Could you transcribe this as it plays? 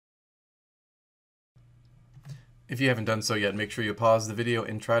If you haven't done so yet, make sure you pause the video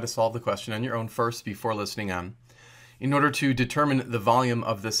and try to solve the question on your own first before listening on. In order to determine the volume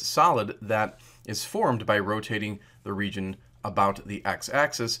of this solid that is formed by rotating the region about the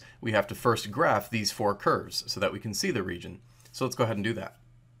x-axis, we have to first graph these four curves so that we can see the region. So let's go ahead and do that.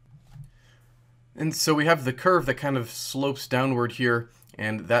 And so we have the curve that kind of slopes downward here,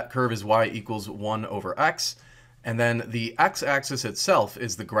 and that curve is y equals 1 over x. And then the x-axis itself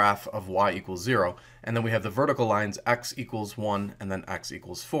is the graph of y equals 0. And then we have the vertical lines x equals 1 and then x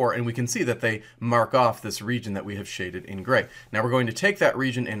equals 4. And we can see that they mark off this region that we have shaded in gray. Now we're going to take that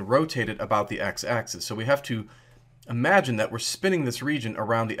region and rotate it about the x-axis. So we have to imagine that we're spinning this region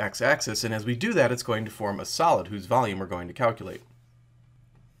around the x-axis. And as we do that, it's going to form a solid whose volume we're going to calculate.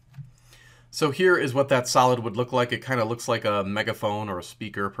 So here is what that solid would look like. It kind of looks like a megaphone or a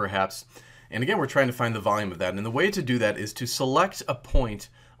speaker, perhaps. And again, we're trying to find the volume of that. And the way to do that is to select a point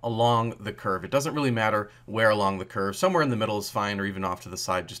along the curve. It doesn't really matter where along the curve. Somewhere in the middle is fine, or even off to the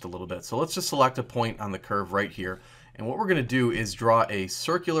side just a little bit. So let's just select a point on the curve right here. And what we're going to do is draw a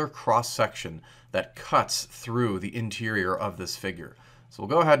circular cross-section that cuts through the interior of this figure. So we'll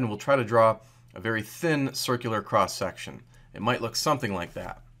go ahead and we'll try to draw a very thin circular cross-section. It might look something like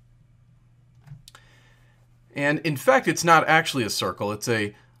that. And in fact, it's not actually a circle. It's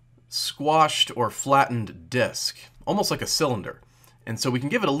a squashed or flattened disc, almost like a cylinder. And so we can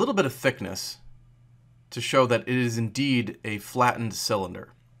give it a little bit of thickness to show that it is indeed a flattened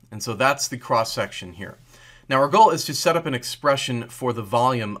cylinder. And so that's the cross-section here. Now our goal is to set up an expression for the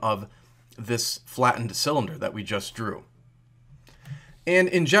volume of this flattened cylinder that we just drew. And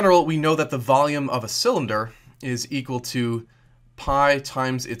in general, we know that the volume of a cylinder is equal to pi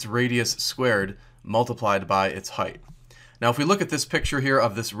times its radius squared multiplied by its height. Now, if we look at this picture here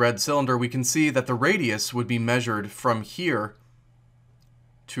of this red cylinder, we can see that the radius would be measured from here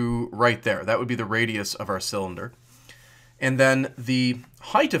to right there. That would be the radius of our cylinder. And then the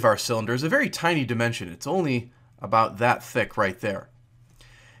height of our cylinder is a very tiny dimension. It's only about that thick right there.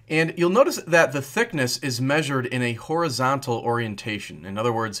 And you'll notice that the thickness is measured in a horizontal orientation. In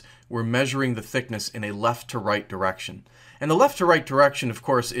other words, we're measuring the thickness in a left to right direction. And the left to right direction, of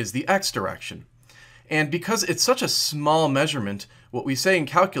course, is the x direction. And because it's such a small measurement, what we say in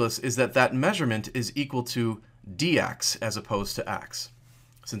calculus is that that measurement is equal to dx as opposed to x,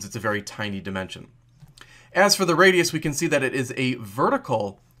 since it's a very tiny dimension. As for the radius, we can see that it is a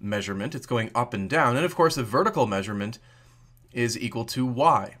vertical measurement. It's going up and down. And of course, a vertical measurement is equal to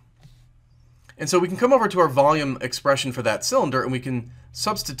y. And so we can come over to our volume expression for that cylinder, and we can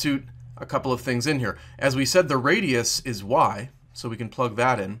substitute a couple of things in here. As we said, the radius is y, so we can plug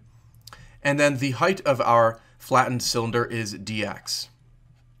that in. And then the height of our flattened cylinder is dx.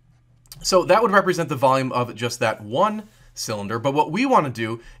 So that would represent the volume of just that one cylinder, but what we want to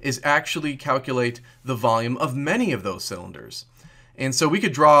do is actually calculate the volume of many of those cylinders. And so we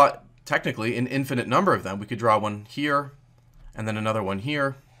could draw, technically, an infinite number of them. We could draw one here, and then another one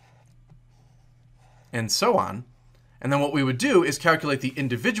here, and so on. And then what we would do is calculate the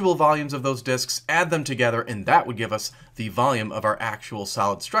individual volumes of those disks, add them together, and that would give us the volume of our actual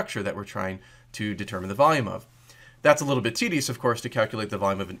solid structure that we're trying to determine the volume of. That's a little bit tedious, of course, to calculate the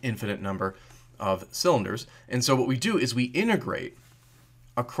volume of an infinite number of cylinders. And so what we do is we integrate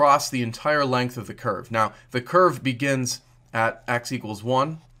across the entire length of the curve. Now, the curve begins at x equals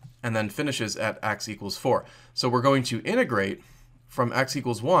 1 and then finishes at x equals 4. So we're going to integrate from x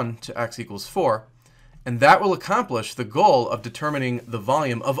equals 1 to x equals 4. And that will accomplish the goal of determining the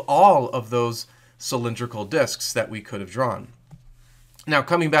volume of all of those cylindrical disks that we could have drawn. Now,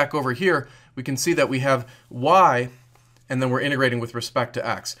 coming back over here, we can see that we have y, and then we're integrating with respect to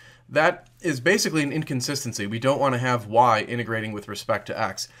x. That is basically an inconsistency. We don't want to have y integrating with respect to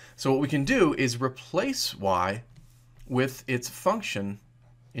x. So what we can do is replace y with its function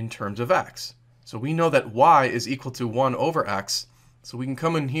in terms of x. So we know that y is equal to 1 over x. So we can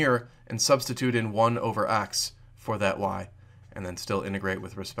come in here and substitute in 1 over x for that y, and then still integrate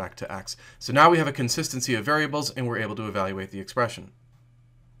with respect to x. So now we have a consistency of variables, and we're able to evaluate the expression.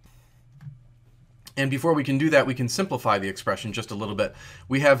 And before we can do that, we can simplify the expression just a little bit.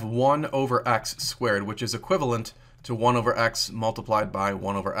 We have 1 over x squared, which is equivalent to 1 over x multiplied by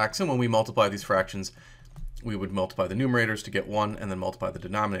 1 over x. And when we multiply these fractions, we would multiply the numerators to get 1, and then multiply the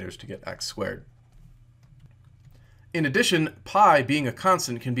denominators to get x squared. In addition, pi, being a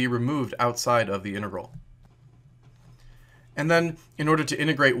constant, can be removed outside of the integral. And then, in order to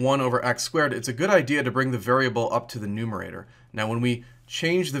integrate 1 over x squared, it's a good idea to bring the variable up to the numerator. Now, when we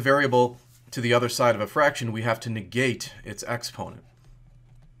change the variable to the other side of a fraction, we have to negate its exponent.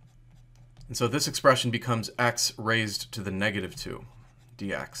 And so this expression becomes x raised to the negative 2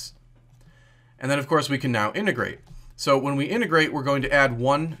 dx. And then, of course, we can now integrate. So when we integrate, we're going to add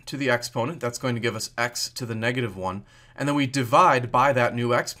 1 to the exponent. That's going to give us x to the negative 1. And then we divide by that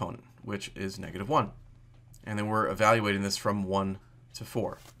new exponent, which is negative 1. And then we're evaluating this from 1 to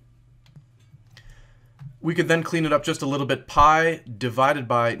 4. We could then clean it up just a little bit. Pi divided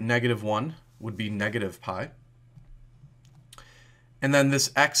by negative 1 would be negative pi. And then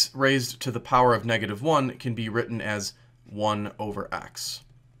this x raised to the power of negative 1 can be written as 1 over x.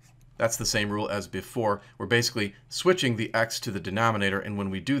 That's the same rule as before. We're basically switching the x to the denominator, and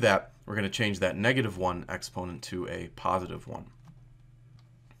when we do that, we're going to change that negative 1 exponent to a positive 1.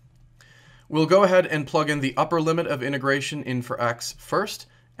 We'll go ahead and plug in the upper limit of integration in for x first,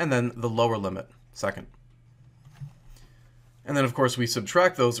 and then the lower limit second. And then, of course, we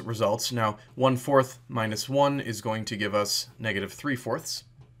subtract those results. Now, 1/4 minus 1 is going to give us negative 3/4.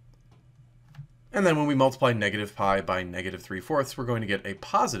 And then when we multiply negative pi by negative 3/4, we're going to get a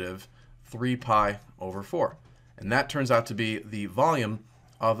positive 3 pi over 4. And that turns out to be the volume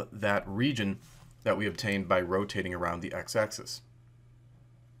of that region that we obtained by rotating around the x-axis.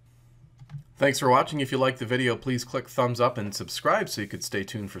 Thanks for watching. If you liked the video, please click thumbs up and subscribe so you could stay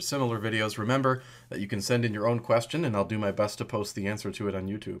tuned for similar videos. Remember that you can send in your own question, and I'll do my best to post the answer to it on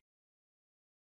YouTube.